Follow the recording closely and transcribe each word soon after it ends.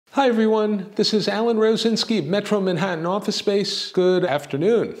Hi everyone, this is Alan Rosinski of Midtown Manhattan Office Space. Good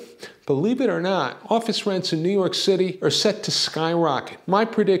afternoon. Believe it or not, office rents in New York City are set to skyrocket. My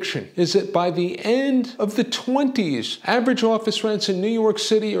prediction is that by the end of the 20s, average office rents in New York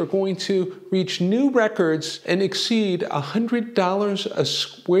City are going to reach new records and exceed $100 a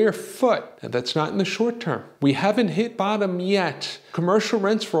square foot. Now, that's not in the short term. We haven't hit bottom yet. Commercial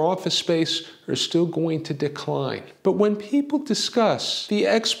rents for office space are still going to decline. But when people discuss, the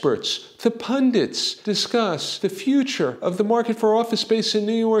experts, the pundits discuss the future of the market for office space in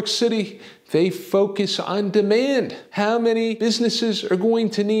New York City, they focus on demand. How many businesses are going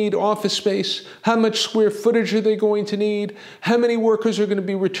to need office space? How much square footage are they going to need? How many workers are going to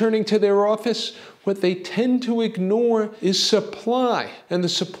be returning to their office? What they tend to ignore is supply. And the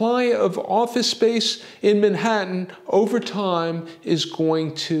supply of office space in Manhattan over time is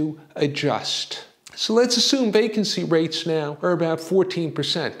going to adjust. So let's assume vacancy rates now are about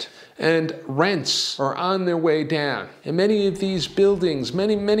 14%. And rents are on their way down. And many of these buildings,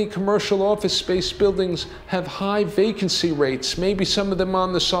 many commercial office space buildings have high vacancy rates. Maybe some of them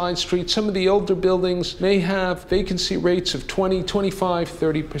on the side streets. Some of the older buildings may have vacancy rates of 20, 25,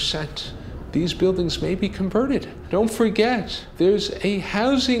 30%. These buildings may be converted. Don't forget, there's a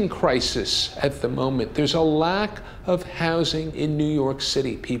housing crisis at the moment. There's a lack of housing in New York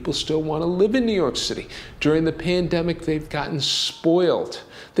City. People still want to live in New York City. During the pandemic, they've gotten spoiled.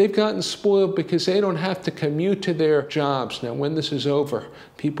 They've gotten spoiled because they don't have to commute to their jobs. Now, when this is over,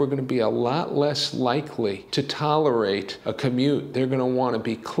 people are going to be a lot less likely to tolerate a commute. They're going to want to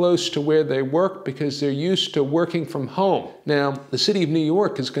be close to where they work because they're used to working from home. Now, the city of New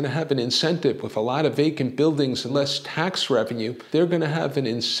York is going to have an incentive with a lot of vacant buildings and less tax revenue. They're going to have an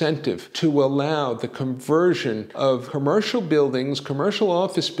incentive to allow the conversion of commercial buildings, commercial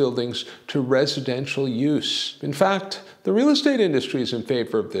office buildings, to residential use. In fact, the real estate industry is in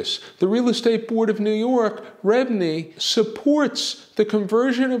favor of this. The Real Estate Board of New York, REBNY, supports the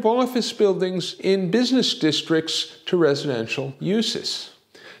conversion of office buildings in business districts to residential uses.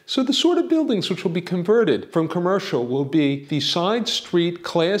 So the sort of buildings which will be converted from commercial will be the side street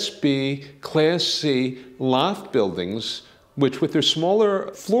Class B, Class C loft buildings, which with their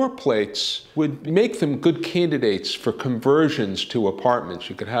smaller floor plates would make them good candidates for conversions to apartments.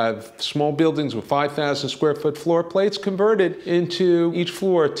 You could have small buildings with 5,000 square foot floor plates converted into each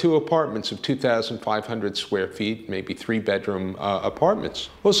floor to apartments of 2,500 square feet, maybe 3-bedroom apartments.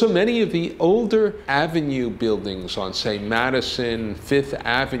 Also, many of the older avenue buildings on, say, Madison, Fifth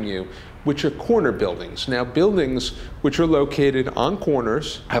Avenue, which are corner buildings. Now, buildings which are located on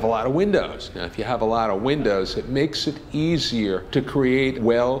corners have a lot of windows. Now, if you have a lot of windows, it makes it easier to create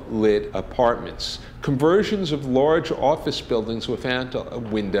well-lit apartments. Conversions of large office buildings without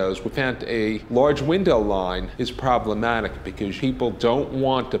windows, without a large window line, is problematic because people don't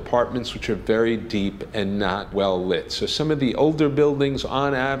want apartments which are very deep and not well lit. So some of the older buildings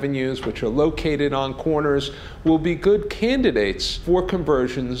on avenues which are located on corners will be good candidates for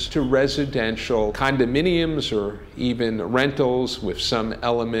conversions to residential condominiums or even rentals with some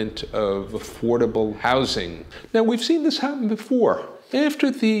element of affordable housing. Now, we've seen this happen before.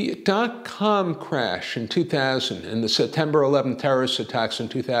 After the dot-com crash in 2000 and the September 11th terrorist attacks in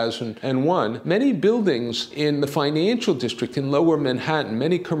 2001, many buildings in the financial district in Lower Manhattan,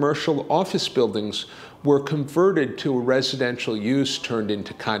 many commercial office buildings were converted to a residential use, turned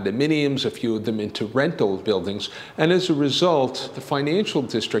into condominiums, a few of them into rental buildings. And as a result, the financial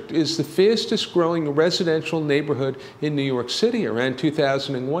district is the fastest growing residential neighborhood in New York City. Around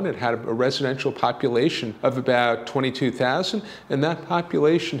 2001, it had a residential population of about 22,000, and that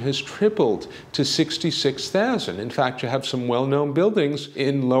population has tripled to 66,000. In fact, you have some well-known buildings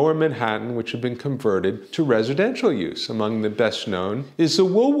in Lower Manhattan which have been converted to residential use. Among the best known is the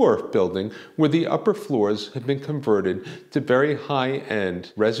Woolworth building, where the upper floors have been converted to very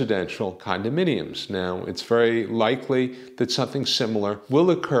high-end residential condominiums. Now, it's very likely that something similar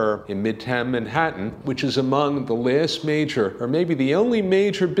will occur in Midtown Manhattan, which is among the last major, or maybe the only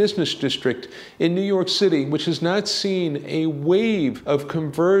major business district in New York City which has not seen a wave of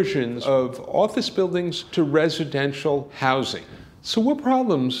conversions of office buildings to residential housing. So what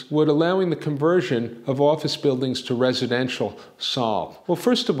problems would allowing the conversion of office buildings to residential solve? Well,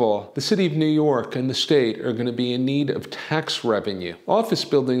 first of all, the city of New York and the state are going to be in need of tax revenue. Office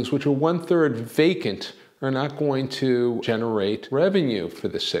buildings which are 1/3 vacant are not going to generate revenue for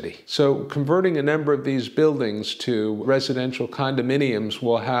the city. So converting a number of these buildings to residential condominiums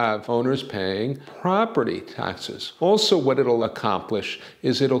will have owners paying property taxes. Also, what it'll accomplish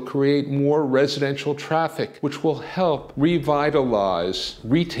is it'll create more residential traffic, which will help revitalize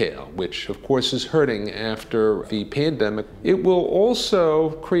retail, which of course is hurting after the pandemic. It will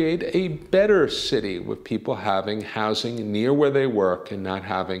also create a better city with people having housing near where they work and not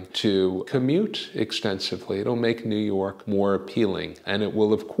having to commute extensively. It'll make New York more appealing, and it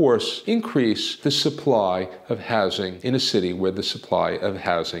will of course increase the supply of housing in a city where the supply of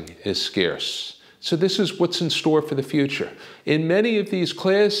housing is scarce. So this is what's in store for the future. In many of these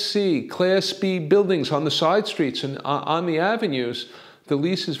Class C, Class B buildings on the side streets and on the avenues, the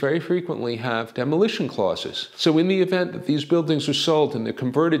leases very frequently have demolition clauses. So in the event that these buildings are sold and they're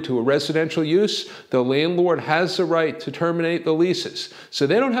converted to a residential use, the landlord has the right to terminate the leases. So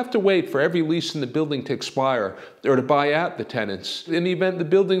they don't have to wait for every lease in the building to expire or to buy out the tenants. In the event the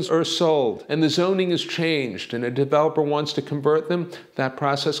buildings are sold and the zoning is changed and a developer wants to convert them, that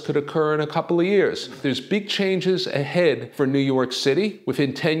process could occur in a couple of years. There's big changes ahead for New York City.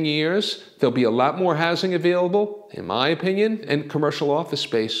 Within 10 years, there'll be a lot more housing available, in my opinion, and commercial office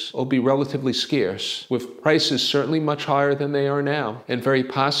space will be relatively scarce, with prices certainly much higher than they are now, and very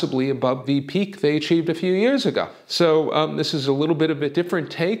possibly above the peak they achieved a few years ago. So this is a little bit of a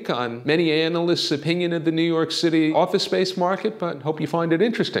different take on many analysts' opinion of the New York City office space market, but hope you find it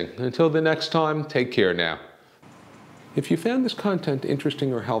interesting. Until the next time, take care now. If you found this content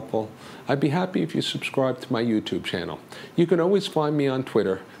interesting or helpful, I'd be happy if you subscribe to my YouTube channel. You can always find me on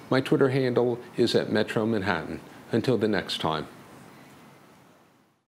Twitter. My Twitter handle is @Metro Manhattan. Until the next time.